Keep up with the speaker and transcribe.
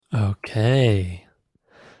Okay,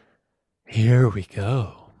 here we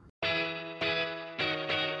go.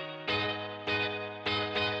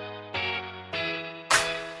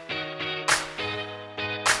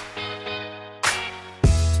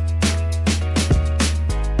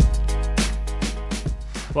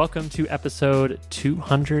 Welcome to episode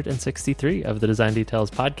 263 of the Design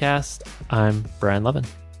Details podcast. I'm Brian Lovin.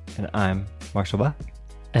 And I'm Marshall Bach.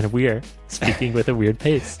 And we're speaking with a weird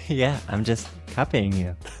pace. Yeah, I'm just copying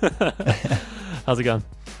you. How's it going?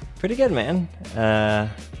 Pretty good, man.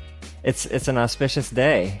 It's an auspicious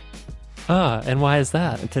day. And why is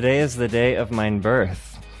that? Today is the day of mine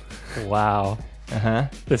birth. Wow. Uh-huh.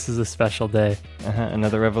 This is a special day.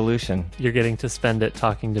 Another revolution. You're getting to spend it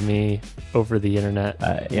talking to me over the internet. What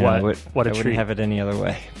a I treat. Wouldn't have it any other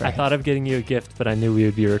way. I thought of getting you a gift, but I knew we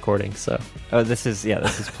would be recording, so. Oh, this is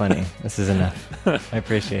plenty. This is enough. I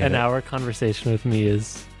appreciate it. An hour conversation with me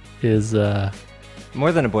is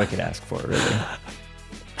more than a boy could ask for, really.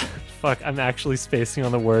 Fuck, I'm actually spacing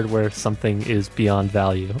on the word where something is beyond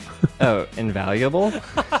value. Oh, invaluable?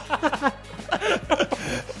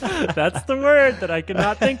 That's the word that I could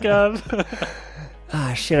not think of.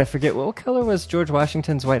 Shit, I forget. What color was George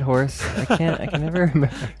Washington's white horse? I can never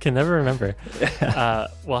remember. Can never remember.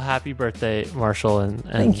 Well, happy birthday, Marshall. And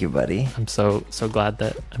thank you, buddy. I'm so glad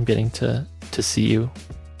that I'm getting to see you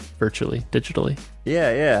virtually, digitally.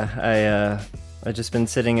 Yeah. I've just been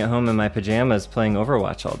sitting at home in my pajamas playing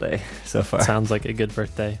Overwatch all day so far. Sounds like a good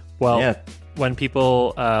birthday. Well, yeah. When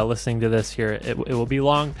people listening to this here, it will be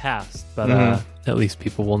long past, but at least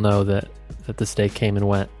people will know that this day came and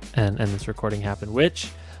went and this recording happened, which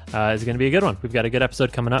is going to be a good one. We've got a good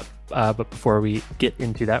episode coming up, but before we get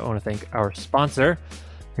into that, I want to thank our sponsor,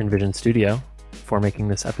 InVision Studio, for making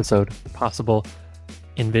this episode possible.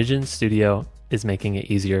 InVision Studio is making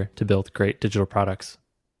it easier to build great digital products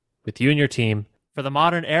with you and your team for the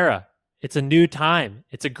modern era. It's a new time.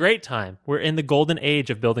 It's a great time. We're in the golden age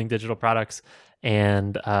of building digital products,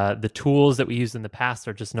 and the tools that we used in the past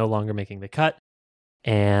are just no longer making the cut.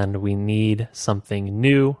 And we need something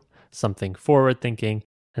new, something forward-thinking,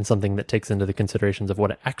 and something that takes into the considerations of what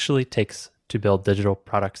it actually takes to build digital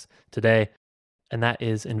products today. And that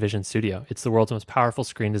is InVision Studio. It's the world's most powerful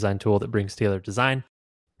screen design tool that brings together design,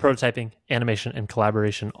 prototyping, animation, and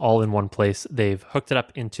collaboration all in one place. They've hooked it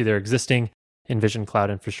up into their existing InVision Cloud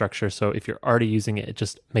infrastructure. So if you're already using it, it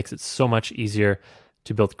just makes it so much easier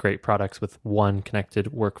to build great products with one connected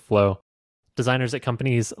workflow. Designers at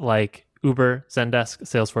companies like Uber, Zendesk,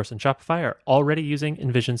 Salesforce, and Shopify are already using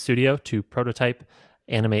InVision Studio to prototype,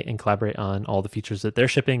 animate, and collaborate on all the features that they're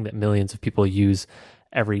shipping that millions of people use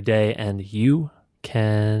every day, and you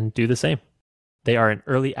can do the same. They are in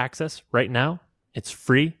early access right now. It's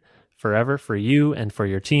free forever for you and for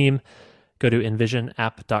your team. Go to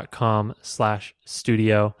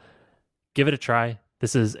envisionapp.com/studio. Give it a try.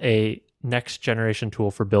 This is a next generation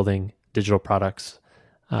tool for building digital products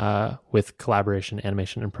with collaboration,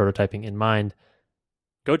 animation, and prototyping in mind.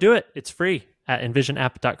 Go do it. It's free at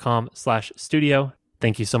envisionapp.com/studio.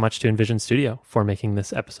 Thank you so much to InVision Studio for making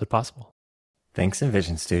this episode possible. Thanks,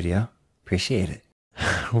 InVision Studio. Appreciate it.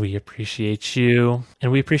 We appreciate you,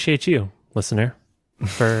 and we appreciate you, listener,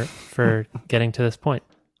 for getting to this point.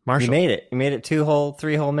 Marshall. You made it. You made it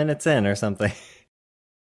 3 whole minutes in or something.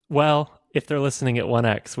 Well, if they're listening at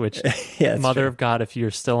 1x, which yeah, mother true. of God, if you're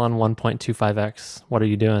still on 1.25x, what are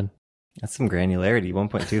you doing? That's some granularity.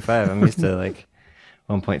 1.25. I'm used to like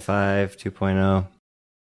 1.5, 2.0.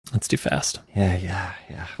 That's too fast. Yeah.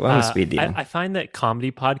 Well, I'm a speed demon. I find that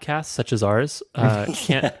comedy podcasts such as ours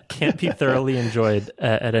can't be thoroughly enjoyed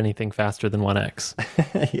at anything faster than 1x.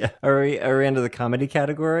 Yeah. Are we under the comedy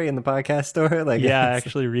category in the podcast store? Like, yeah, I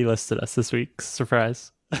actually relisted us this week.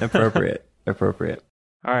 Surprise. Appropriate. All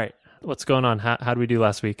right. What's going on? How did we do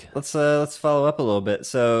last week? Let's follow up a little bit.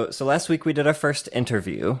 So last week we did our first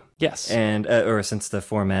interview. Yes. And or since the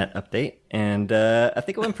format update, and I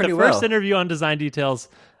think it went pretty well. The first interview on Design Details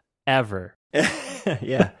ever.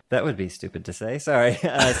 Yeah, that would be stupid to say. Sorry.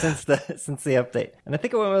 Since the update, and I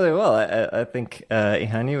think it went really well. I think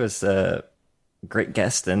Ihani was a great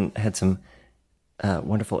guest and had some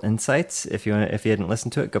wonderful insights. If you hadn't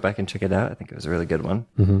listened to it, go back and check it out. I think it was a really good one.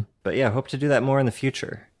 Mm-hmm. But yeah, I hope to do that more in the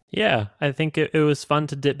future. Yeah, I think it was fun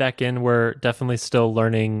to dip back in. We're definitely still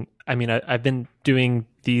learning. I mean, I've been doing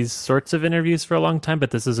these sorts of interviews for a long time,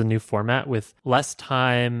 but this is a new format with less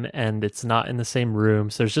time and it's not in the same room.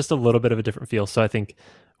 So there's just a little bit of a different feel. So I think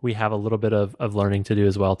we have a little bit of learning to do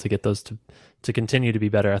as well to get those to continue to be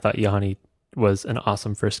better. I thought Ihani was an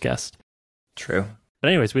awesome first guest. True. But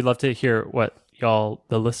anyways, we'd love to hear what y'all,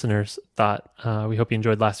 the listeners, thought. We hope you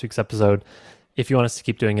enjoyed last week's episode. If you want us to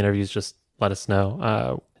keep doing interviews, just let us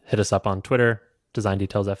know. hit us up on Twitter, Design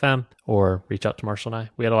Details FM, or reach out to Marshall and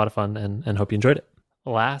I. We had a lot of fun and hope you enjoyed it.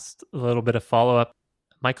 Last, a little bit of follow-up.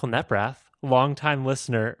 Michael Neprath, longtime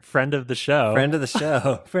listener, friend of the show. Friend of the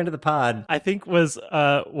show, friend of the pod. I think was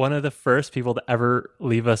one of the first people to ever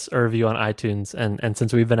leave us a review on iTunes. And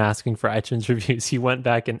since we've been asking for iTunes reviews, he went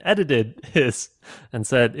back and edited his and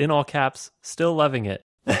said, in all caps, still loving it.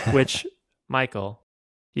 Which, Michael,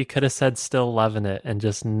 you could have said still loving it and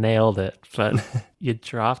just nailed it, but you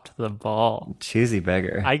dropped the ball. Choosy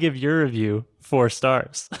beggar. I give your review 4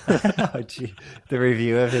 stars. Oh, gee. The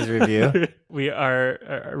review of his review. We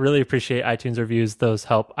really appreciate iTunes reviews. Those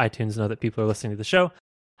help iTunes know that people are listening to the show,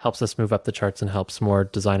 helps us move up the charts, and helps more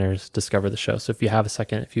designers discover the show. So if you have a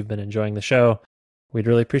second, if you've been enjoying the show, we'd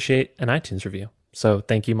really appreciate an iTunes review. So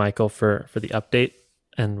thank you, Michael, for the update.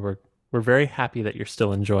 And we're very happy that you're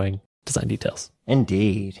still enjoying Design Details.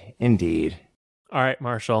 Indeed. All right,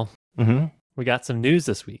 Marshall. Mm-hmm. We got some news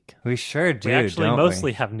this week. We sure do. We actually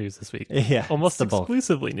mostly have news this week. Yeah. Almost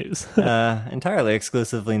exclusively news. Entirely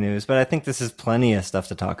exclusively news, but I think this is plenty of stuff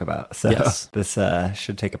to talk about. So yes. This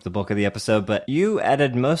should take up the bulk of the episode. But you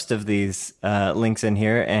added most of these links in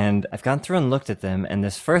here, and I've gone through and looked at them, and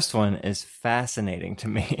this first one is fascinating to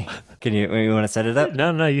me. You want to set it up?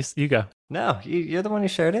 No, you go. No, you're the one who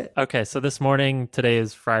shared it. Okay, so this morning, today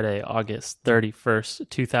is Friday, August 31st,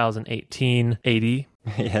 2018, 80.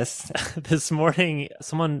 Yes. This morning,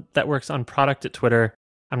 someone that works on product at Twitter,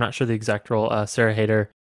 I'm not sure the exact role, Sarah Hayter,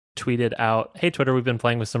 tweeted out, hey, Twitter, we've been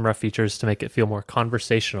playing with some rough features to make it feel more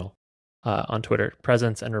conversational on Twitter.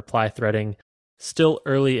 Presence and reply threading, still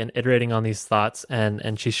early and iterating on these thoughts.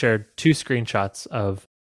 And she shared 2 screenshots of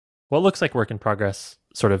what looks like work in progress,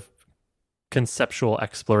 sort of conceptual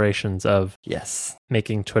explorations of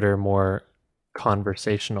making Twitter more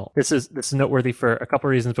conversational. This is noteworthy for a couple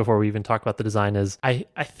of reasons before we even talk about the design. Is I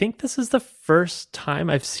think this is the first time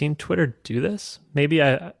I've seen Twitter do this. Maybe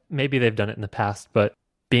they've done it in the past, but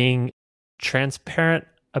being transparent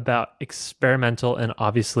about experimental and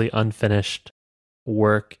obviously unfinished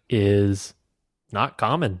work is not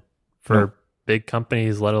common for big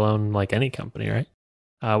companies, let alone like any company, right?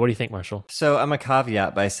 What do you think, Marshall? So I'm a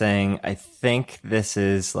caveat by saying I think this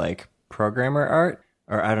is like programmer art,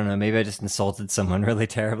 or I don't know, maybe I just insulted someone really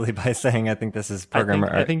terribly by saying I think this is programmer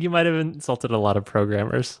art. I think you might have insulted a lot of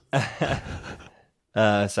programmers.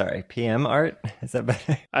 Sorry, PM art? Is that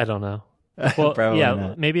better? I don't know. Well, yeah,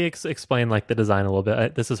 not. Maybe explain like the design a little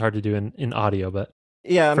bit. This is hard to do in audio, but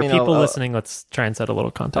yeah, for people listening, let's try and set a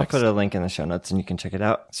little context. I'll put a link in the show notes and you can check it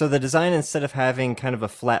out. So the design, instead of having kind of a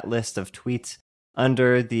flat list of tweets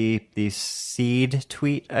under the seed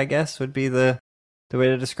tweet, I guess would be the way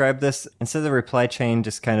to describe this. Instead of the reply chain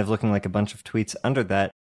just kind of looking like a bunch of tweets under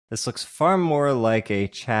that, this looks far more like a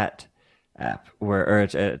chat app or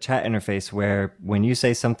a chat interface where when you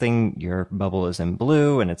say something, your bubble is in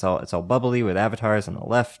blue and it's all bubbly with avatars on the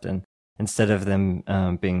left, and instead of them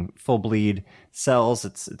being full bleed cells,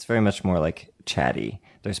 it's very much more like chatty.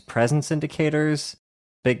 There's presence indicators.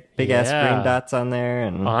 Big ass green dots on there,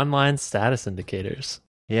 and online status indicators.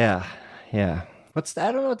 Yeah. I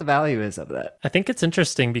don't know what the value is of that. I think it's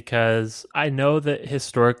interesting because I know that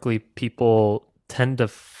historically people tend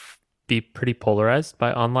to be pretty polarized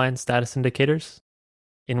by online status indicators.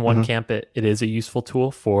 In one camp, it is a useful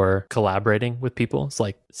tool for collaborating with people. It's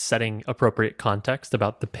like setting appropriate context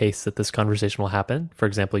about the pace that this conversation will happen. For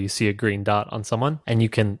example, you see a green dot on someone, and you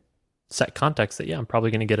can set context that, I'm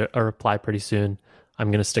probably going to get a reply pretty soon. I'm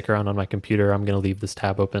going to stick around on my computer. I'm going to leave this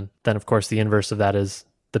tab open. Then, of course, the inverse of that is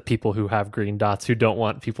the people who have green dots who don't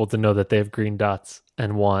want people to know that they have green dots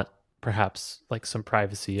and want perhaps like some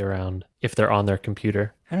privacy around if they're on their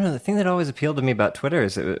computer. I don't know. The thing that always appealed to me about Twitter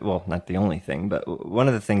is, well, not the only thing, but one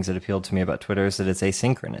of the things that appealed to me about Twitter is that it's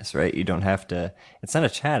asynchronous, right? You don't have to, it's not a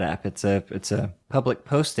chat app. It's a public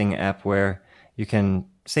posting app where you can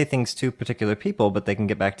say things to particular people, but they can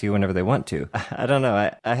get back to you whenever they want to. I don't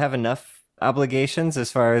know. I have enough obligations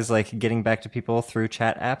as far as like getting back to people through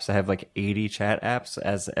chat apps. I have like 80 chat apps,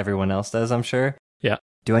 as everyone else does, I'm sure. Yeah.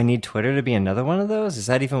 Do I need Twitter to be another one of those? Is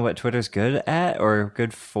that even what Twitter's good at or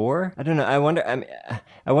good for? I don't know. I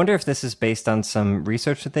wonder if this is based on some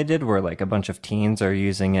research that they did where like a bunch of teens are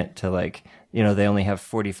using it to like, they only have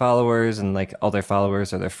 40 followers and like all their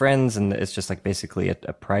followers are their friends, and it's just like basically a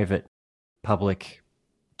private public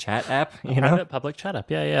chat app, Private public chat app.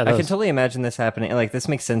 Yeah. I can totally imagine this happening. Like this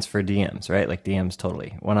makes sense for DMs, right? Like DMs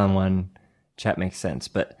totally. One-on-one chat makes sense.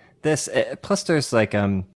 But this, plus there's like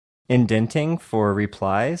indenting for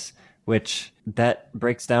replies, which that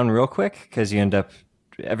breaks down real quick because you end up,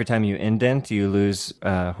 every time you indent, you lose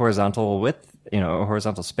horizontal width,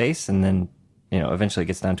 horizontal space, and then, eventually it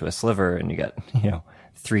gets down to a sliver and you got,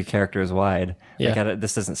 3 characters wide. Yeah. Like,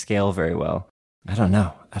 this doesn't scale very well. I don't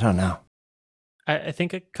know. I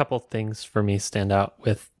think a couple things for me stand out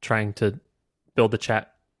with trying to build a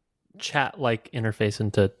chat-like interface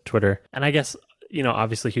into Twitter. And I guess,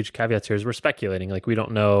 obviously huge caveats here is we're speculating. Like, we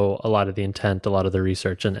don't know a lot of the intent, a lot of the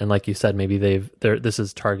research. And like you said, maybe this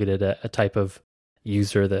is targeted at a type of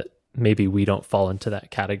user that maybe we don't fall into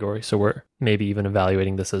that category. So we're maybe even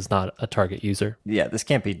evaluating this as not a target user. Yeah, this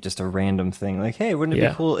can't be just a random thing. Like, hey, wouldn't it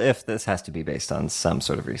be cool if this has to be based on some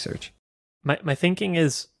sort of research? My thinking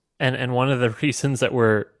is, and one of the reasons that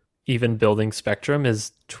we're even building Spectrum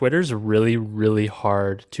is Twitter's really, really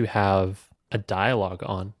hard to have a dialogue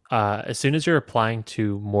on. As soon as you're replying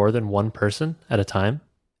to more than one person at a time,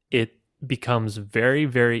 it becomes very,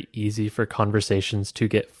 very easy for conversations to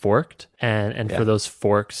get forked and for those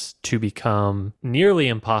forks to become nearly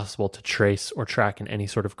impossible to trace or track in any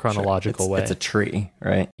sort of chronological way. It's a tree,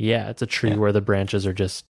 right? Yeah, it's a tree where the branches are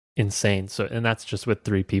just insane. So, and that's just with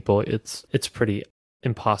 3 people. It's pretty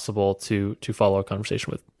impossible to follow a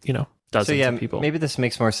conversation with, dozens of people. Maybe this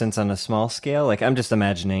makes more sense on a small scale. Like, I'm just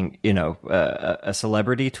imagining, a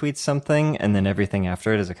celebrity tweets something and then everything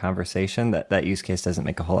after it is a conversation. That use case doesn't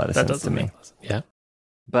make a whole lot of sense to me. Yeah.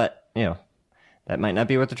 But, that might not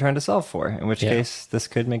be what they're trying to solve for, in which case this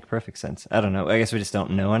could make perfect sense. I don't know. I guess we just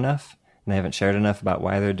don't know enough and they haven't shared enough about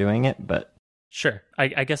why they're doing it, but... Sure.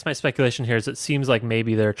 I guess my speculation here is it seems like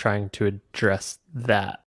maybe they're trying to address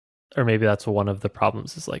that. Or maybe that's one of the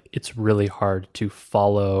problems is like, it's really hard to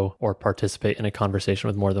follow or participate in a conversation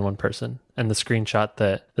with more than one person. And the screenshot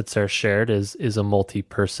that Sarah shared is a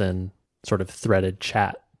multi-person sort of threaded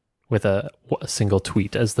chat with a single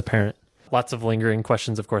tweet as the parent. Lots of lingering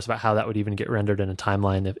questions, of course, about how that would even get rendered in a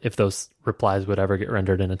timeline, if those replies would ever get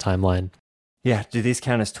rendered in a timeline. Yeah. Do these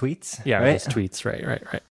count as tweets? Yeah, right? Those tweets.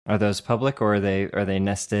 Right. Are those public, or are they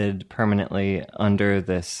nested permanently under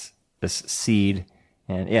this seed?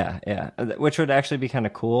 And yeah, which would actually be kind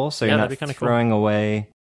of cool. So you're not throwing away,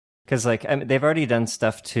 because they've already done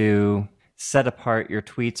stuff to set apart your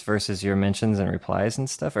tweets versus your mentions and replies and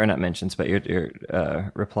stuff, or not mentions, but your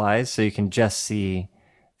replies, so you can just see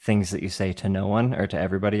things that you say to no one or to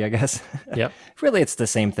everybody, I guess. Yep. Really, it's the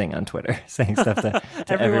same thing on Twitter, saying stuff to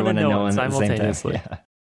everyone and no one at the same time. Yeah.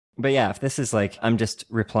 But yeah, if this is like, I'm just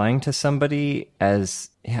replying to somebody as,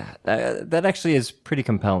 that actually is pretty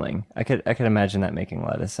compelling. I could imagine that making a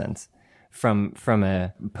lot of sense from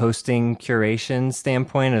a posting curation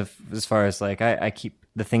standpoint of, as far as like, I keep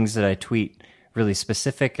the things that I tweet really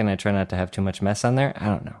specific and I try not to have too much mess on there. I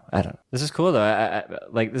don't know. This is cool though. I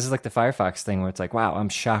like, this is like the Firefox thing where it's like, wow, I'm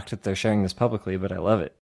shocked that they're sharing this publicly, but I love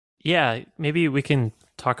it. Yeah, maybe we can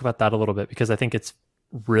talk about that a little bit, because I think it's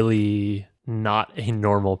really not a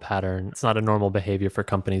normal pattern. It's not a normal behavior for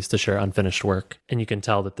companies to share unfinished work. And you can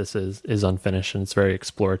tell that this is unfinished and it's very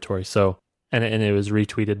exploratory. So, and it was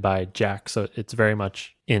retweeted by Jack. So it's very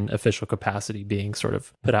much in official capacity being sort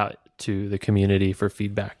of put out to the community for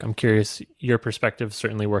feedback. I'm curious, your perspective,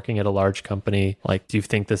 certainly working at a large company, like, do you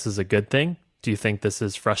think this is a good thing? Do you think this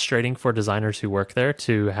is frustrating for designers who work there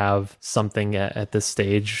to have something at this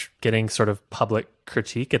stage getting sort of public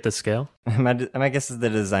critique at this scale? My guess is the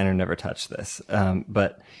designer never touched this.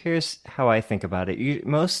 But here's how I think about it.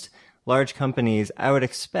 Most large companies, I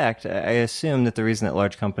assume that the reason that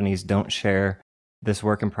large companies don't share this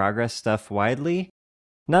work in progress stuff widely,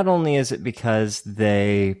 not only is it because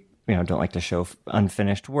they don't like to show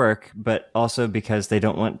unfinished work, but also because they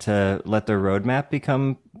don't want to let their roadmap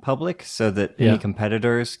become public so that any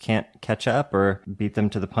competitors can't catch up or beat them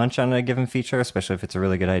to the punch on a given feature, especially if it's a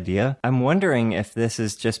really good idea. I'm wondering if this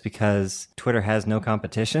is just because Twitter has no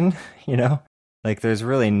competition, Like, there's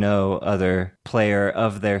really no other player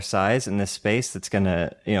of their size in this space that's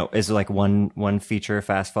gonna, is like one feature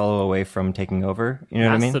fast follow away from taking over. You know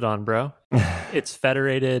what I mean? Mastodon, bro. It's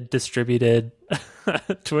federated, distributed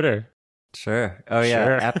Twitter. Sure. Oh yeah,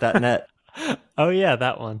 sure. App.net. Oh yeah,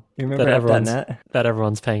 that one. You remember App.net? That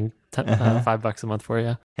everyone's paying $5 a month for,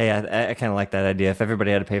 yeah. Hey, I kind of like that idea. If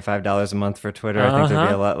everybody had to pay $5 a month for Twitter, I think there'd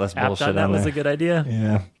be a lot less bullshit on there. That was a good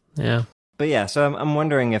idea. Yeah. But yeah, so I'm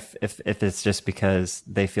wondering if it's just because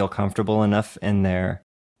they feel comfortable enough in their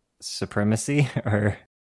supremacy or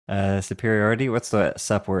superiority. What's the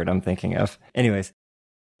sup word I'm thinking of? Anyways,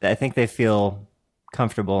 I think they feel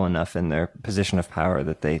comfortable enough in their position of power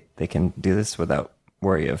that they can do this without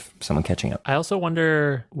worry of someone catching up. I also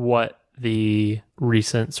wonder what the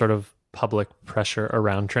recent sort of public pressure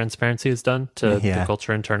around transparency has done to the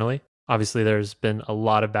culture internally. Obviously, there's been a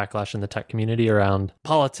lot of backlash in the tech community around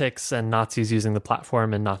politics and Nazis using the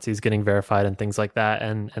platform and Nazis getting verified and things like that.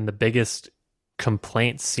 And the biggest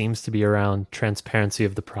complaint seems to be around transparency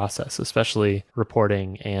of the process, especially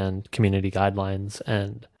reporting and community guidelines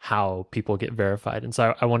and how people get verified. And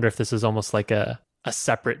so I wonder if this is almost like a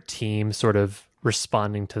separate team sort of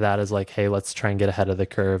responding to that as like, hey, let's try and get ahead of the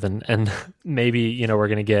curve. And maybe, you know, we're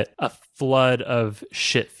going to get a flood of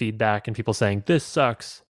shit feedback and people saying, this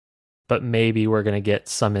sucks. But maybe we're going to get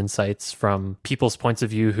some insights from people's points of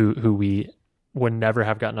view who we would never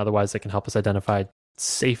have gotten otherwise, that can help us identify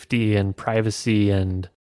safety and privacy and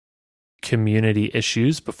community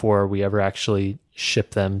issues before we ever actually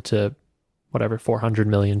ship them to whatever 400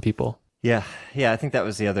 million people. Yeah, I think that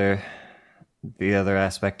was the other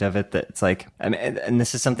aspect of it, that it's like, I mean, and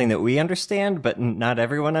this is something that we understand, but not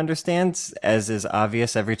everyone understands, as is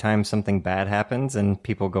obvious every time something bad happens and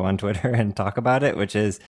people go on Twitter and talk about it, which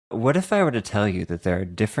is, what if I were to tell you that there are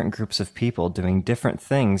different groups of people doing different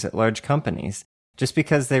things at large companies? Just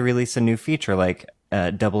because they release a new feature like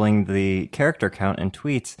doubling the character count in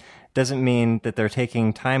tweets doesn't mean that they're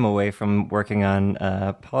taking time away from working on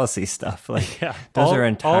policy stuff. Like, those are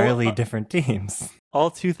entirely different teams.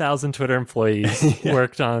 All 2,000 Twitter employees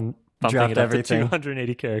worked on bumping Dropped it up everything to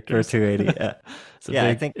 280 characters. For 280, yeah.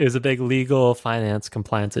 I think it was a big legal finance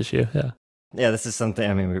compliance issue. Yeah, this is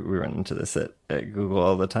something, I mean, we run into this at Google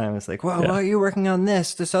all the time. It's like, well, why are you working on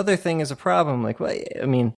this? This other thing is a problem. Like, well, I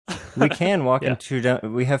mean, we can walk and chew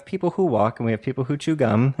gum. We have people who walk, and we have people who chew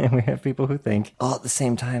gum, and we have people who think all at the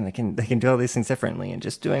same time. They can do all these things differently, and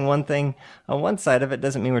just doing one thing on one side of it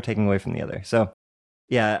doesn't mean we're taking away from the other. So,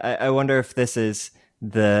 yeah, I wonder if this is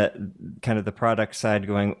the kind of the product side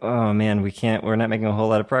going, oh man, we're not making a whole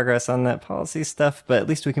lot of progress on that policy stuff, but at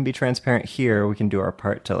least we can be transparent here. We can do our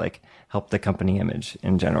part to like help the company image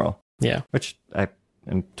in general. Yeah. Which I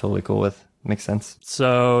am totally cool with. Makes sense.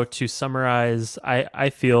 So to summarize, I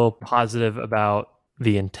feel positive about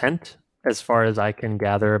the intent as far as I can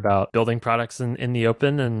gather about building products in the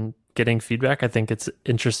open and getting feedback. I think it's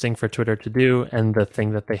interesting for Twitter to do. And the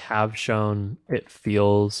thing that they have shown, it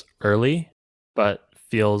feels early, but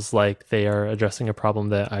feels like they are addressing a problem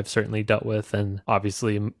that I've certainly dealt with. And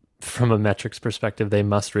obviously, from a metrics perspective, they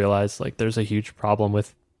must realize like there's a huge problem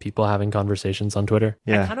with people having conversations on Twitter.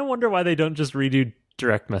 Yeah. I kind of wonder why they don't just redo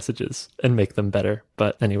direct messages and make them better.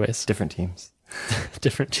 But anyways. Different teams.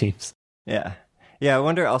 Different teams. Yeah. Yeah, I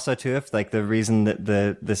wonder also too if like the reason that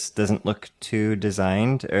this doesn't look too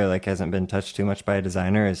designed or like hasn't been touched too much by a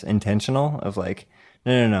designer is intentional, of like,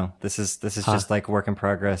 no. This is just like work in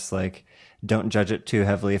progress. Like, don't judge it too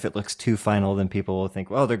heavily. If it looks too final, then people will think,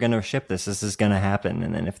 well, they're going to ship this. This is going to happen.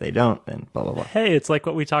 And then if they don't, then blah, blah, blah. Hey, it's like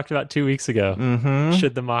what we talked about 2 weeks ago. Mm-hmm.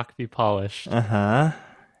 Should the mock be polished?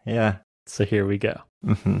 Yeah. So here we go.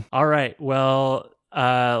 Mm-hmm. All right. Well,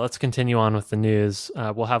 let's continue on with the news.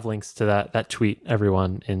 We'll have links to that tweet,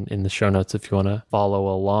 everyone, in the show notes if you want to follow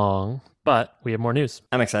along. But we have more news.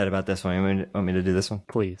 I'm excited about this one. You want me to do this one?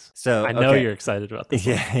 Please. So I know you're excited about this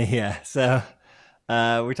one. Yeah. So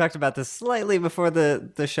we talked about this slightly before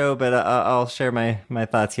the show, but I'll share my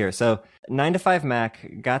thoughts here. So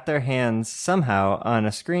 9to5Mac got their hands somehow on a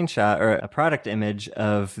screenshot or a product image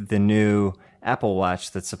of the new Apple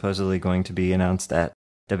Watch that's supposedly going to be announced at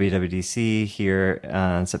WWDC here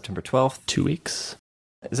on September 12th. 2 weeks.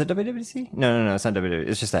 Is it WWDC? No, it's not WWDC.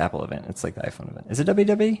 It's just the Apple event. It's like the iPhone event. Is it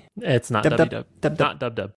WWDC? It's not WWDC. Not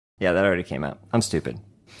WWDC. Yeah, that already came out. I'm stupid.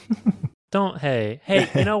 Hey,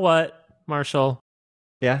 you know what, Marshall?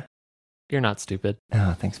 Yeah? You're not stupid.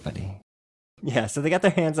 Oh, thanks, buddy. Yeah, so they got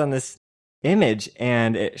their hands on this image,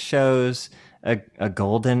 and it shows a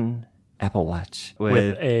golden Apple Watch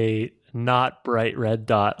with a not bright red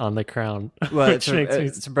dot on the crown. Well, it's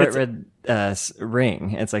a bright red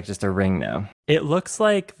ring. It's like just a ring now. It looks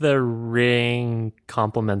like the ring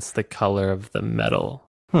complements the color of the metal.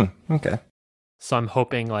 Okay. So I'm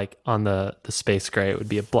hoping like on the space gray, it would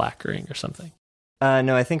be a black ring or something.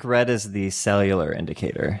 No, I think red is the cellular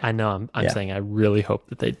indicator. I know. I'm saying I really hope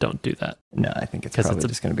that they don't do that. No, I think it's probably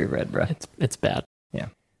just going to be red, bro. It's bad. Yeah.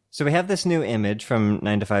 So we have this new image from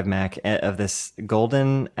 9to5Mac of this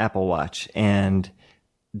golden Apple Watch, and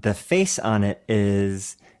the face on it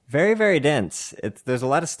is very, very dense. There's a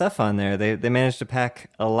lot of stuff on there. They managed to pack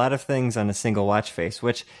a lot of things on a single watch face,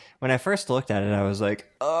 which when I first looked at it, I was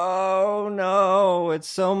like, oh no, it's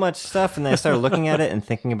so much stuff. And then I started looking at it and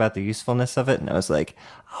thinking about the usefulness of it, and I was like,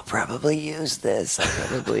 I'll probably use this. I'll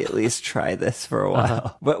probably at least try this for a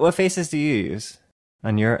while. What faces do you use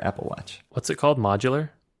on your Apple Watch? What's it called? Modular?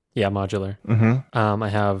 Yeah, modular. Mm-hmm. I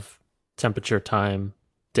have temperature, time,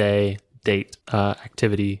 day, date,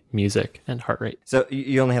 activity, music, and heart rate. So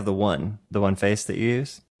you only have the one face that you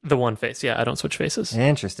use? The one face, yeah. I don't switch faces.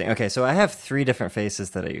 Interesting. Okay, so I have 3 different faces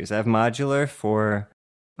that I use. I have modular for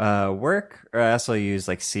work, or I also use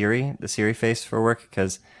like Siri, the Siri face for work,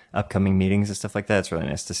 because upcoming meetings and stuff like that. It's really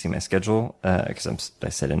nice to see my schedule because I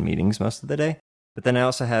sit in meetings most of the day. But then I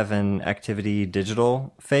also have an activity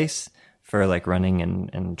digital face for like running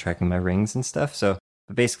and tracking my rings and stuff. So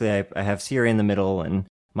basically I have Siri in the middle and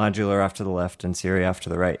Modular off to the left and Siri off to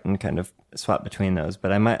the right, and kind of swap between those.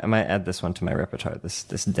 But I might add this one to my repertoire, this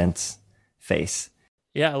dense face.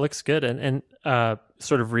 Yeah, it looks good. And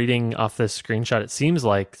sort of reading off this screenshot, it seems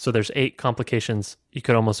like, so there's 8 complications. You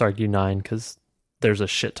could almost argue 9 because there's a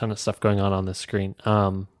shit ton of stuff going on this screen.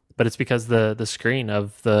 But it's because the screen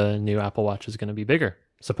of the new Apple Watch is going to be bigger,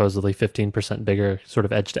 supposedly 15% bigger, sort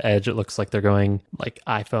of edge to edge. It looks like they're going like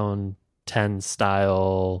iPhone 10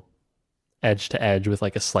 style edge to edge with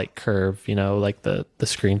like a slight curve, like the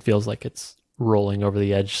screen feels like it's rolling over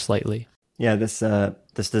the edge slightly. Yeah, this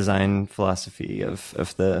design philosophy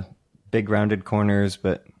of the big rounded corners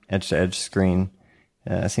but edge to edge screen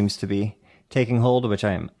seems to be taking hold, which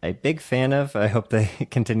I am a big fan of. I hope they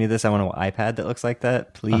continue this. I want an iPad that looks like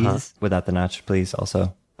that, please. Without the notch, please,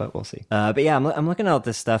 also. But we'll see. But yeah, I'm looking at all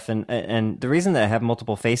this stuff, and the reason that I have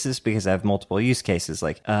multiple faces because I have multiple use cases.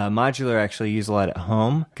 Like Modular, I actually use a lot at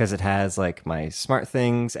home because it has like my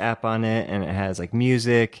SmartThings app on it, and it has like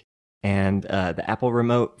music and the Apple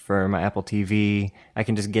remote for my Apple TV. I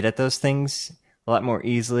can just get at those things a lot more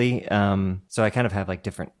easily. So I kind of have like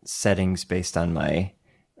different settings based on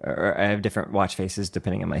or I have different watch faces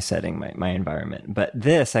depending on my setting, my environment. But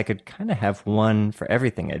this, I could kind of have one for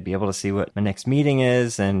everything. I'd be able to see what my next meeting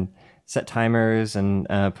is and set timers and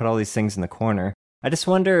put all these things in the corner. I just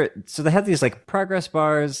wonder, so they have these like progress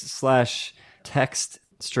bars / text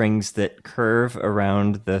strings that curve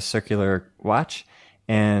around the circular watch.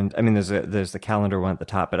 And I mean, there's the calendar one at the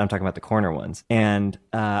top, but I'm talking about the corner ones. And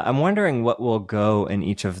I'm wondering what will go in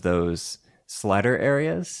each of those slider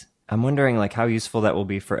areas. I'm wondering like how useful that will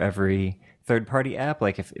be for every third-party app.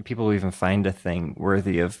 Like if people will even find a thing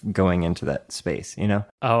worthy of going into that space,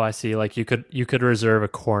 Oh, I see. Like you could reserve a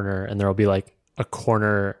corner, and there'll be like a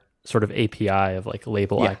corner sort of API of like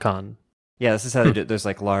label icon. Yeah, this is how they do it. There's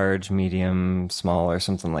like large, medium, small, or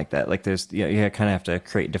something like that. Like there's, you kind of have to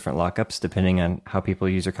create different lockups depending on how people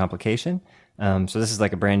use your complication. So this is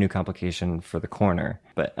like a brand new complication for the corner.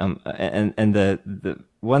 But and the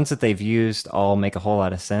ones that they've used all make a whole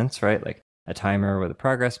lot of sense, right? Like a timer with a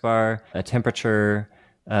progress bar, a temperature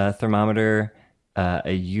thermometer, a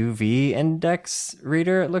UV index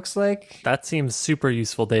reader, it looks like. That seems super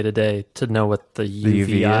useful day to day to know what the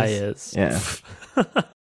UVI is. Yeah.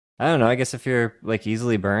 I don't know. I guess if you're like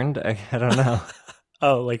easily burned, I don't know.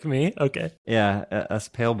 Oh, like me? Okay. Yeah, us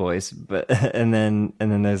pale boys. But and then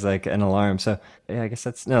there's like an alarm. So yeah, I guess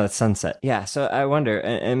that's sunset. Yeah. So I wonder,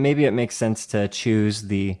 and maybe it makes sense to choose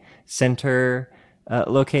the center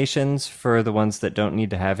locations for the ones that don't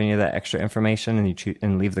need to have any of that extra information, and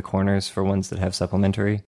and leave the corners for ones that have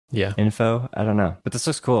supplementary info. I don't know, but this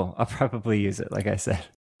looks cool. I'll probably use it, like I said.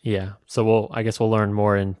 Yeah. So I guess we'll learn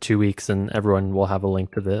more in 2 weeks, and everyone will have a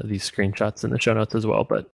link to these screenshots in the show notes as well.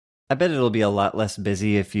 But I bet it'll be a lot less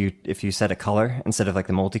busy if you set a color instead of like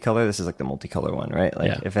the multicolor. This is like the multicolor one, right?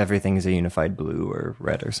 Like if everything is a unified blue or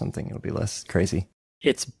red or something, it'll be less crazy.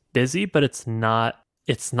 It's busy, but it's not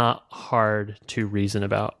hard to reason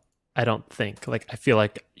about. I don't think. Like, I feel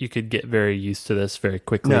like you could get very used to this very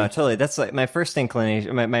quickly. No, totally. That's like my first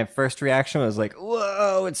inclination. My first reaction was like,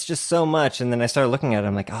 whoa, it's just so much. And then I started looking at it.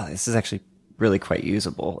 I'm like, oh, this is actually really quite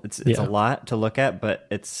usable. It's a lot to look at, but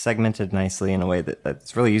it's segmented nicely in a way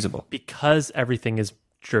that's really usable. Because everything is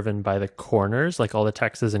driven by the corners, like all the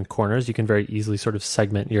text is in corners, you can very easily sort of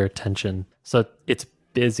segment your attention. So it's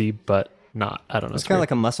busy, but not, I don't know. It's kind of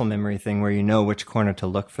like a muscle memory thing where you know which corner to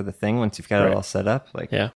look for the thing once you've got it all set up.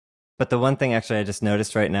 Like, yeah. But the one thing actually I just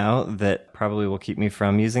noticed right now that probably will keep me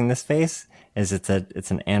from using this face is it's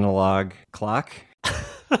an analog clock.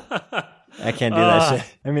 I can't do that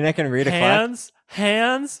shit. I mean, I can read a clock.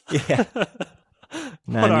 Hands? Yeah.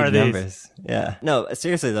 No, what I are need these? Numbers. Yeah. No,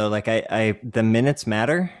 seriously though, like the minutes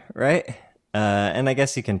matter, right? And I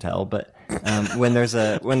guess you can tell, but when there's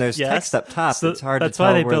text up top, so it's hard to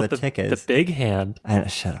tell where the tick is. The big hand.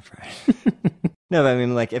 Shut up, Ryan. No, but I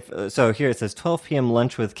mean, like so here it says 12 p.m.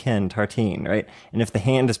 lunch with Ken Tartine, right? And if the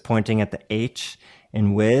hand is pointing at the H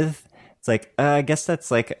in with, it's like I guess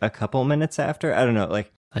that's like a couple minutes after. I don't know,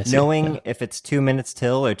 like. Knowing if it's 2 minutes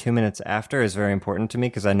till or 2 minutes after is very important to me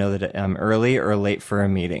because I know that I'm early or late for a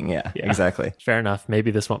meeting. Yeah, exactly. Fair enough.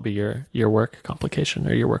 Maybe this won't be your work complication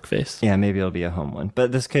or your work face. Yeah, maybe it'll be a home one.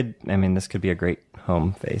 But this could be a great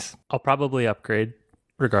home face. I'll probably upgrade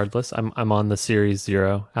regardless. I'm on the Series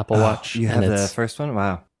 0 Apple Watch. You have the first one?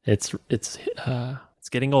 Wow. It's It's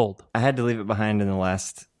getting old. I had to leave it behind in the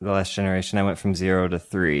last generation. I went from 0 to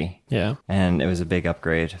 3. Yeah. And it was a big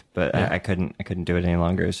upgrade, but Yeah. I couldn't do it any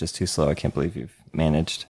longer. It's just too slow. I can't believe you've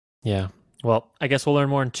managed. Yeah. Well, I guess we'll learn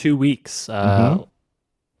more in 2 weeks. But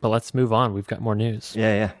let's move on. We've got more news.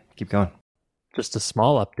 Yeah. Keep going. Just a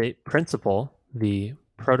small update. Principal, the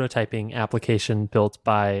prototyping application built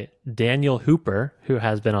by Daniel Hooper, who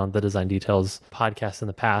has been on the Design Details podcast in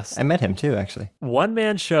the past. I met him too, actually.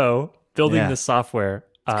 One-man show building this software.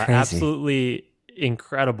 Absolutely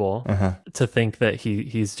incredible to think that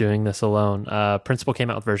he's doing this alone. Principal came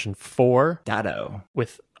out with version 4. Dado.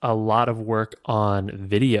 With a lot of work on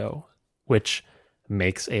video, which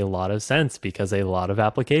makes a lot of sense because a lot of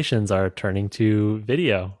applications are turning to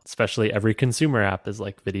video, especially every consumer app is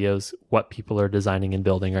like videos, what people are designing and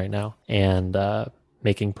building right now. And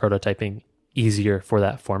making prototyping easier for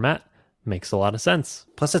that format makes a lot of sense.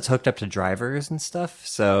 Plus it's hooked up to drivers and stuff.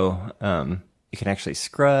 So you can actually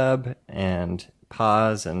scrub and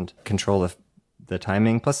pause and control the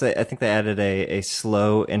timing. Plus I think they added a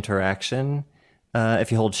slow interaction.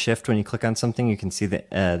 If you hold shift when you click on something, you can see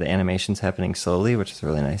the animations happening slowly, which is a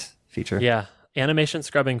really nice feature. Yeah. Animation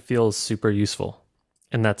scrubbing feels super useful.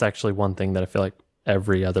 And that's actually one thing that I feel like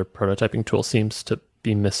every other prototyping tool seems to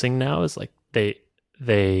be missing now is like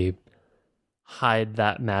they hide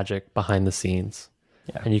that magic behind the scenes.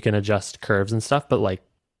 Yeah. And you can adjust curves and stuff, but like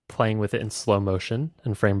playing with it in slow motion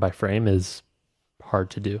and frame by frame is hard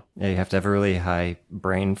to do. Yeah, you have to have a really high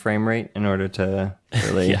brain frame rate in order to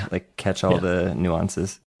really like catch all the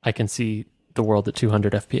nuances. I can see the world at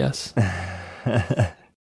 200 FPS.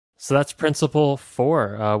 So that's Principal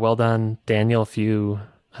 4. Well done, Daniel. If you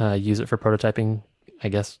use it for prototyping, I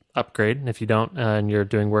guess upgrade. And if you don't and you're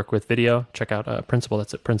doing work with video, check out Principal.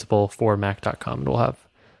 That's at principal4mac.com. And we'll have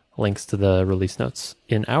links to the release notes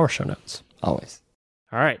in our show notes. Always.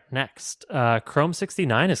 All right, next. Chrome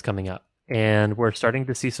 69 is coming up. And we're starting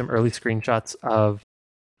to see some early screenshots of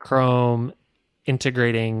Chrome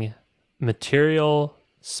integrating Material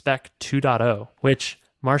Spec 2.0, which,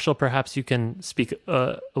 Marshall, perhaps you can speak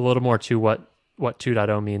a little more to what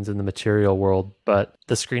 2.0 means in the material world, but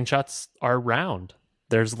the screenshots are round.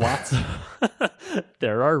 There's lots of,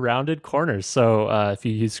 there are rounded corners. So if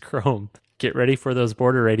you use Chrome, get ready for those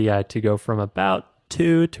border radii to go from about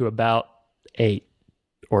 2 to about 8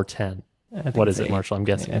 or 10. What is it, Marshall? I'm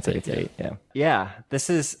guessing it's 8. Yeah. This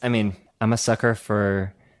is, I mean, I'm a sucker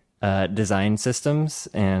for design systems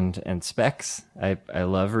and specs. I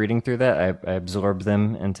love reading through that. I absorb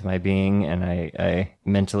them into my being and I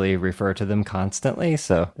mentally refer to them constantly.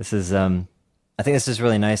 So this is, I think this is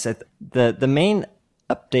really nice. The main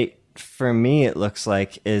update for me, it looks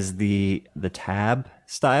like, is the tab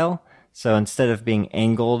style. So instead of being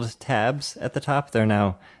angled tabs at the top, they're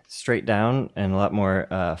now straight down and a lot more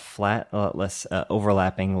flat, a lot less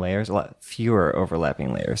overlapping layers, a lot fewer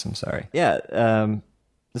overlapping layers. I'm sorry. Yeah,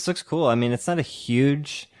 this looks cool. I mean, it's not a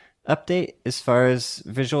huge update as far as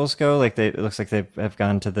visuals go. Like it looks like they have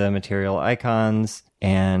gone to the material icons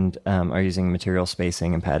and are using material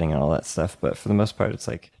spacing and padding and all that stuff. But for the most part, it's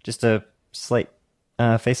like just a slight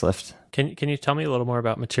facelift. Can you tell me a little more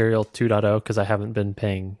about Material 2.0? Because I haven't been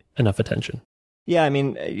paying enough attention. Yeah, I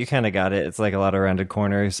mean, you kind of got it. It's like a lot of rounded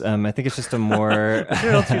corners. I think it's just a more...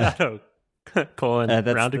 Material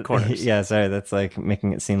 2.0. Rounded corners. Yeah, sorry, that's like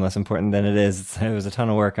making it seem less important than it is. It was a ton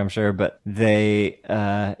of work, I'm sure, but they,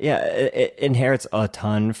 it inherits a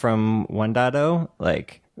ton from 1.0.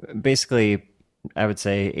 Like, basically, I would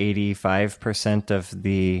say 85% of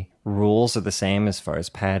the rules are the same as far as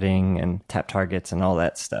padding and tap targets and all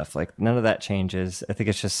that stuff. Like, none of that changes. I think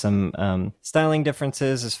it's just some styling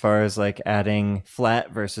differences as far as like adding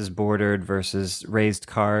flat versus bordered versus raised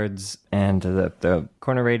cards and the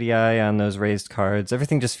corner radii on those raised cards.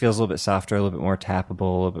 Everything just feels a little bit softer, a little bit more tappable,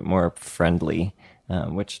 a little bit more friendly.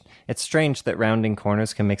 Which it's strange that rounding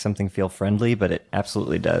corners can make something feel friendly, but it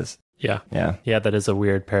absolutely does. Yeah. Yeah, that is a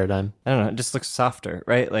weird paradigm. I don't know. It just looks softer,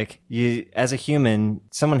 right? Like you, as a human,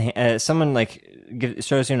 someone like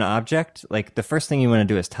shows you an object. Like the first thing you want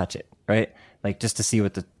to do is touch it, right? Like just to see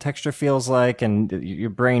what the texture feels like, and your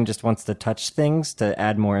brain just wants to touch things to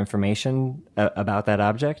add more information about that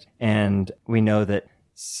object. And we know that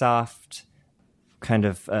soft, kind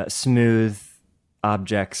of smooth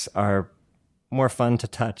objects are more fun to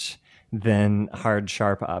touch than hard,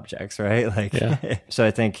 sharp objects, right? Like, so I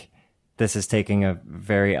think this is taking a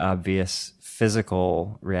very obvious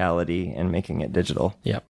physical reality and making it digital.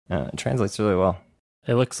 Yep. It translates really well.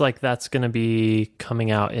 It looks like that's going to be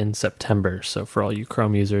coming out in September. So for all you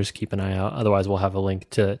Chrome users, keep an eye out. Otherwise, we'll have a link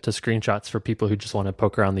to screenshots for people who just want to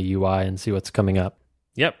poke around the UI and see what's coming up.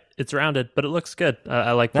 Yep, it's rounded, but it looks good.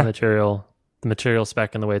 I like the material the material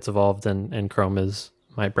spec and the way it's evolved, and Chrome is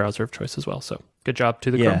my browser of choice as well. So good job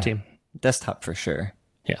to the Chrome team. Desktop for sure.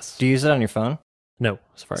 Yes. Do you use it on your phone? No,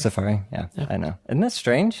 Safari. Yeah, I know. Isn't that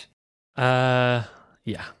strange? Yeah.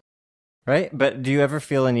 Right? But do you ever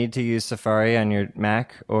feel a need to use Safari on your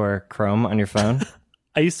Mac or Chrome on your phone?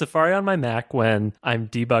 I use Safari on my Mac when I'm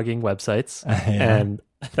debugging websites, and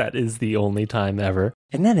that is the only time ever.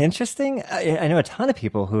 Isn't that interesting? I know a ton of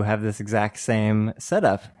people who have this exact same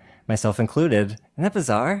setup, myself included. Isn't that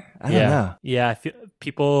bizarre? I don't know. Yeah, I feel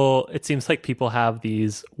it seems like people have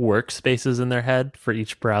these workspaces in their head for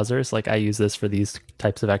each browser. It's like I use this for these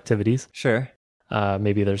types of activities. Sure.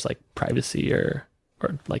 Maybe there's like privacy or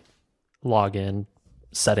like login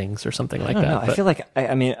settings or something like that. I feel like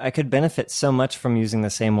I could benefit so much from using the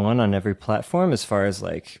same one on every platform, as far as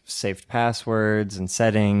like saved passwords and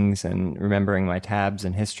settings and remembering my tabs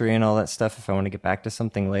and history and all that stuff if I want to get back to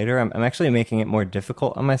something later. I'm actually making it more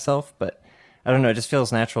difficult on myself, but I don't know, it just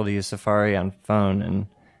feels natural to use Safari on phone, and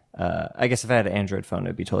I guess if I had an Android phone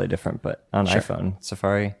it'd be totally different, but on iPhone,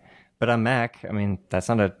 Safari. But on Mac, I mean, that's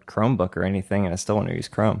not a Chromebook or anything, and I still want to use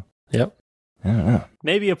Chrome. Yep. I don't know.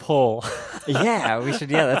 Maybe a poll. We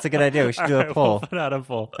should. Yeah, that's a good idea. We should do a poll. We'll put out a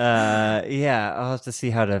poll. I'll have to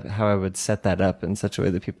see how I would set that up in such a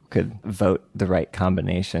way that people could vote the right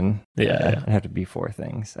combination. It'd have to be 4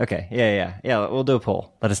 things. Okay. Yeah. We'll do a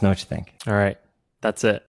poll. Let us know what you think. All right. That's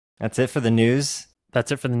it. That's it for the news.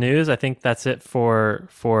 That's it for the news. I think that's it for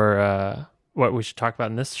what we should talk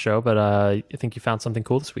about in this show. But I think you found something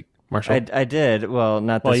cool this week, Marshall. I did. Well,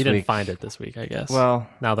 not this week. Well, you didn't find it this week, I guess. Well,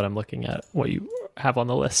 now that I'm looking at what you have on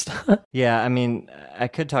the list. Yeah, I mean, I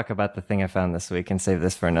could talk about the thing I found this week and save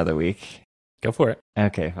this for another week. Go for it.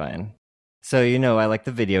 Okay, fine. So, I like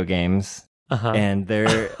the video games. And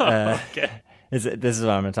they're... Okay. This is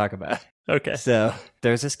what I'm going to talk about. Okay. So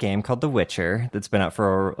there's this game called The Witcher that's been out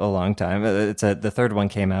for a long time. The third one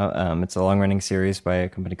came out. It's a long-running series by a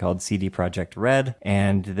company called CD Projekt Red,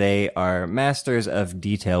 and they are masters of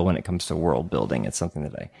detail when it comes to world building. It's something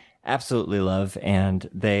that I absolutely love, and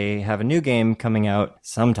they have a new game coming out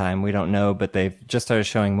sometime. We don't know, but they've just started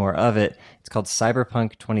showing more of it. It's called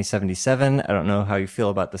Cyberpunk 2077. I don't know how you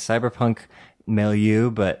feel about the cyberpunk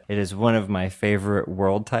milieu, but it is one of my favorite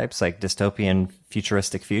world types, like dystopian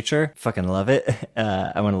futuristic future. Fucking love it.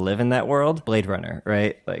 I want to live in that world. Blade Runner,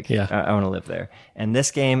 right? Like, yeah. I want to live there. And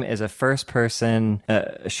this game is a first-person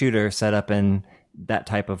shooter set up in that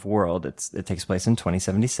type of world. It takes place in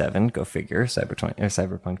 2077. Go figure,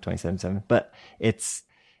 Cyberpunk 2077. But it's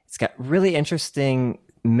got really interesting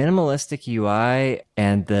minimalistic UI,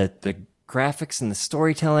 and the graphics and the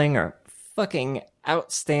storytelling are fucking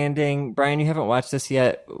outstanding. Brian, you haven't watched this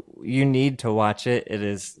yet. You need to watch it. It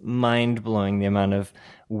is mind-blowing, the amount of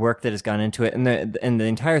work that has gone into it. And the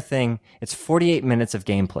entire thing, it's 48 minutes of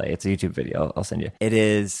gameplay. It's a YouTube video I'll send you. It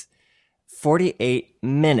is 48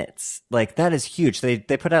 minutes. Like, that is huge. They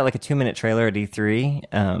put out like a 2-minute trailer at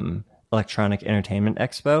E3, Electronic Entertainment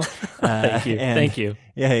Expo. Thank you.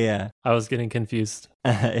 Yeah. I was getting confused.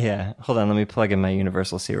 Yeah. Hold on. Let me plug in my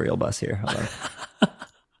Universal cereal bus here. Hold on.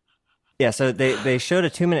 Yeah, so they showed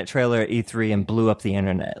a 2-minute trailer at E3 and blew up the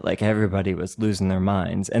internet. Like, everybody was losing their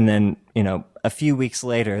minds. And then, a few weeks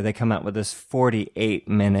later, they come out with this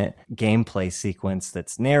 48-minute gameplay sequence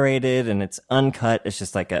that's narrated and it's uncut. It's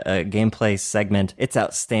just like a gameplay segment. It's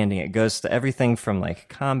outstanding. It goes to everything from like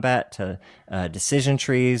combat to decision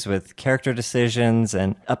trees with character decisions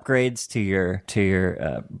and upgrades to your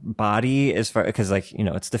body, as far because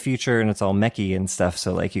it's the future and it's all mechy and stuff.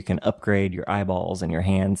 So like you can upgrade your eyeballs and your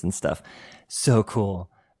hands and stuff. So cool.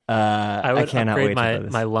 I cannot upgrade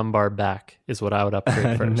my lumbar back is what I would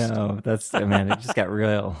upgrade first. No, it just got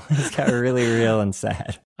real. It got really real and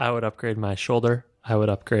sad. I would upgrade my shoulder. I would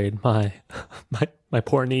upgrade my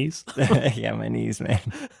poor knees. Yeah, my knees, man.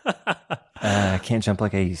 I can't jump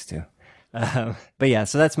like I used to. But yeah,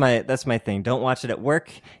 so that's my thing. Don't watch it at work.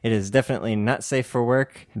 It is definitely not safe for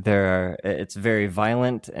work. It's very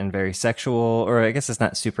violent and very sexual, or I guess it's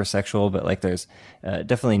not super sexual, but like there's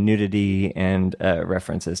definitely nudity and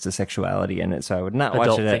references to sexuality in it. So I would not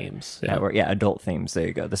watch it at themes. Adult themes. There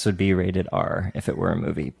you go. This would be rated R if it were a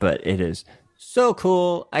movie, but it is so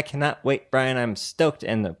cool. I cannot wait, Brian. I'm stoked,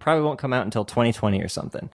 and it probably won't come out until 2020 or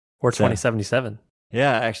something. Or 2077.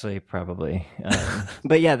 Yeah, actually, probably.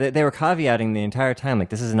 But yeah, they were caveating the entire time, like,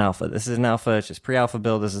 this is an alpha. This is an alpha. It's just pre-alpha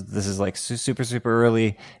build. This is like super, super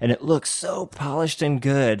early. And it looks so polished and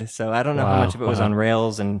good. So I don't know how much of it was on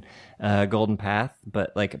Rails and Golden Path,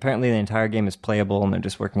 but like apparently the entire game is playable and they're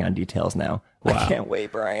just working on details now. Wow. I can't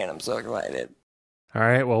wait, Brian. I'm so excited. All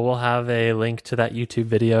right. Well, we'll have a link to that YouTube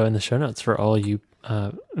video in the show notes for all you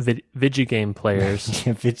video game players.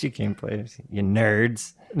 Video game players, you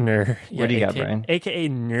nerds. What do you got, Brian? AKA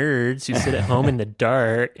nerds who sit at home in the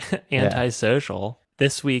dark, antisocial.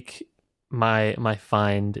 This week, my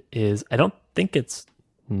find is, I don't think it's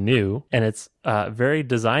new, and it's very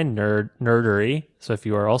design nerdery. So if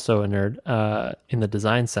you are also a nerd in the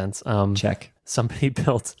design sense, check. Somebody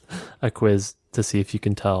built a quiz to see if you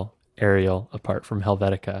can tell Arial apart from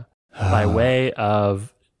Helvetica by way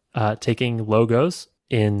of taking logos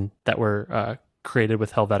that were created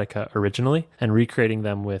with Helvetica originally and recreating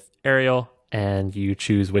them with Arial, and you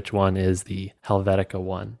choose which one is the Helvetica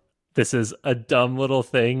one. This is a dumb little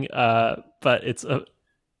thing, but it's a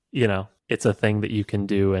thing that you can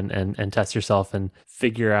do and test yourself and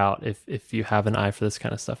figure out if you have an eye for this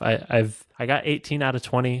kind of stuff. I got 18 out of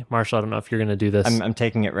 20. Marshall, I don't know if you're going to do this. I'm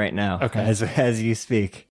taking it right now. Okay. As you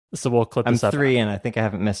speak. So we'll clip this up. I'm 3 and I think I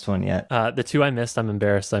haven't missed one yet. The 2 I missed, I'm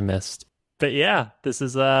embarrassed I missed. But yeah, this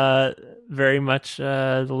is very much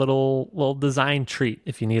a little design treat.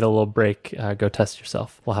 If you need a little break, go test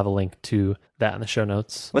yourself. We'll have a link to that in the show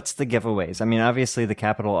notes. What's the giveaways? I mean, obviously the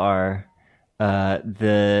capital R,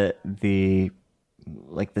 the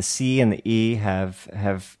like the C and the E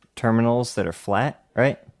have terminals that are flat,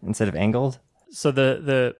 right? Instead of angled. So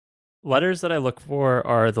the letters that I look for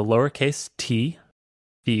are the lowercase t,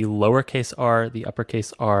 the lowercase r, the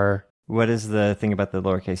uppercase R. What is the thing about the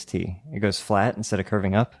lowercase t? It goes flat instead of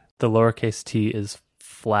curving up? The lowercase t is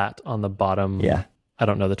flat on the bottom. Yeah. I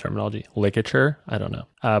don't know the terminology. Ligature? I don't know.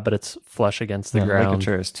 But it's flush against the ground.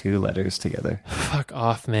 Ligature is 2 letters together. Fuck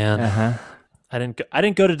off, man. Uh-huh. I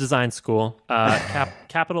didn't go to design school.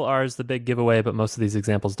 Capital R is the big giveaway, but most of these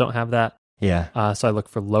examples don't have that. Yeah. So I look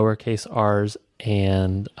for lowercase r's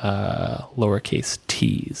and lowercase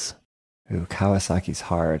t's. Ooh, Kawasaki's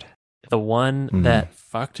hard. The one that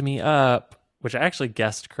fucked me up, which I actually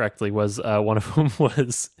guessed correctly, was one of them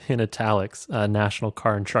was in italics. National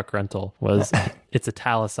Car and Truck Rental it's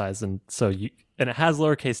italicized, and and it has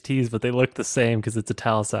lowercase t's, but they look the same because it's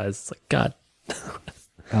italicized. It's like, God.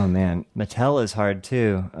 Oh man, Mattel is hard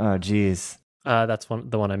too. Oh geez. That's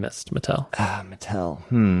the one I missed. Mattel. Mattel.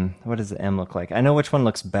 What does the M look like? I know which one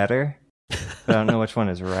looks better, but I don't know which one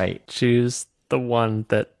is right. Choose the one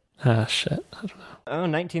that. Shit. I don't know. Oh,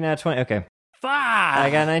 19 out of 20. Okay. Fuck!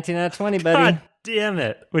 I got 19 out of 20, buddy. God damn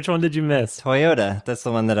it. Which one did you miss? Toyota. That's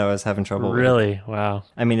the one that I was having trouble with. Really? Wow.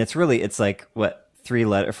 I mean, it's like, what,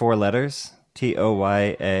 4 letters?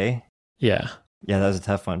 Toya. Yeah. Yeah, that was a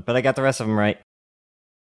tough one. But I got the rest of them right.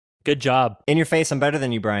 Good job. In your face, I'm better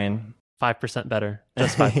than you, Brian. 5% better.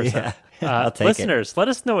 Just 5%. Yeah, I'll take listeners, let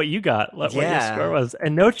us know what you got. What your score was.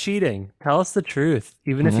 And no cheating. Tell us the truth.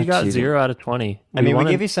 Even if you got cheating. 0 out of 20. I mean, we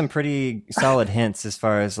give you some pretty solid hints as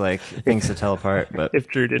far as like things to tell apart. But if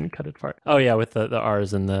Drew didn't cut it apart. Oh, yeah, with the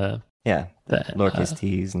R's and the lowercase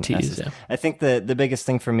t's and T's. S's. Yeah. I think the biggest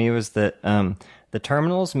thing for me was that the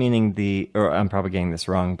terminals, meaning or I'm probably getting this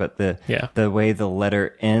wrong, but the way the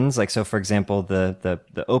letter ends, like, so for example, the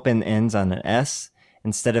open ends on an S,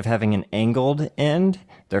 instead of having an angled end,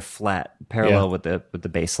 they're flat, parallel with the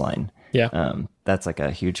baseline. Yeah. That's like a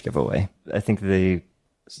huge giveaway. I think the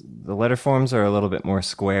letter forms are a little bit more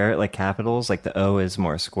square, like capitals. Like the O is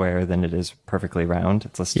more square than it is perfectly round.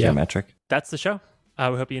 It's less geometric. That's the show.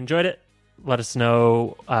 We hope you enjoyed it. Let us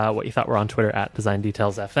know what you thought. We're on Twitter at Design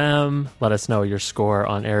Details FM. Let us know your score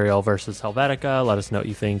on Arial versus Helvetica. Let us know what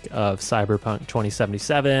you think of Cyberpunk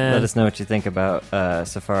 2077. Let us know what you think about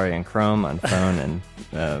Safari and Chrome on phone and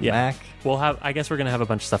Mac. I guess we're going to have a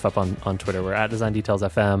bunch of stuff up on Twitter. We're at Design Details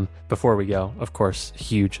FM. Before we go, of course,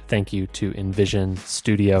 huge thank you to InVision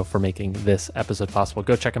Studio for making this episode possible.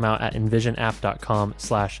 Go check them out at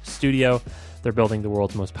envisionapp.com/studio. They're building the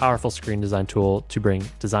world's most powerful screen design tool to bring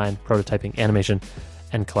design, prototyping, animation,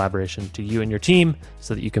 and collaboration to you and your team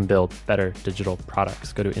so that you can build better digital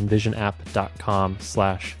products. Go to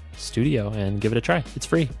envisionapp.com/studio and give it a try. It's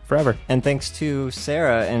free forever. And thanks to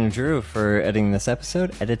Sarah and Drew for editing this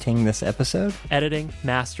episode. Editing,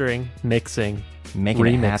 mastering, mixing,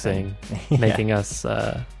 remixing, making us...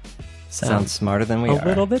 sound smarter than we are. A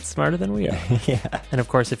little bit smarter than we are. Yeah. And of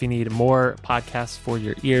course, if you need more podcasts for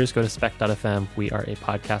your ears, go to spec.fm. We are a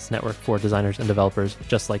podcast network for designers and developers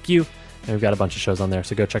just like you. And we've got a bunch of shows on there.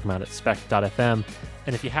 So go check them out at spec.fm.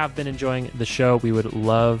 And if you have been enjoying the show, we would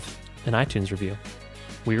love an iTunes review.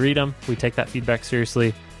 We read them. We take that feedback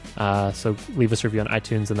seriously. So leave us a review on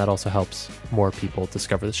iTunes, and that also helps more people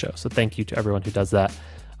discover the show. So thank you to everyone who does that.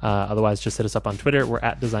 Otherwise, just hit us up on Twitter. We're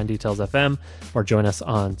at Design Details FM, or join us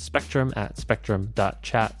on Spectrum at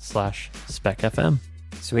spectrum.chat/specfm.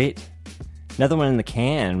 Sweet. Another one in the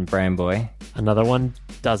can, Brian boy. Another one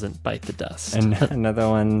doesn't bite the dust. And another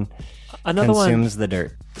one consumes the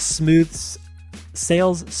dirt.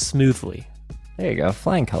 Sails smoothly. There you go.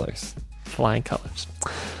 Flying colors. Flying colors.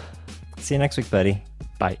 See you next week, buddy.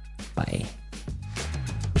 Bye. Bye.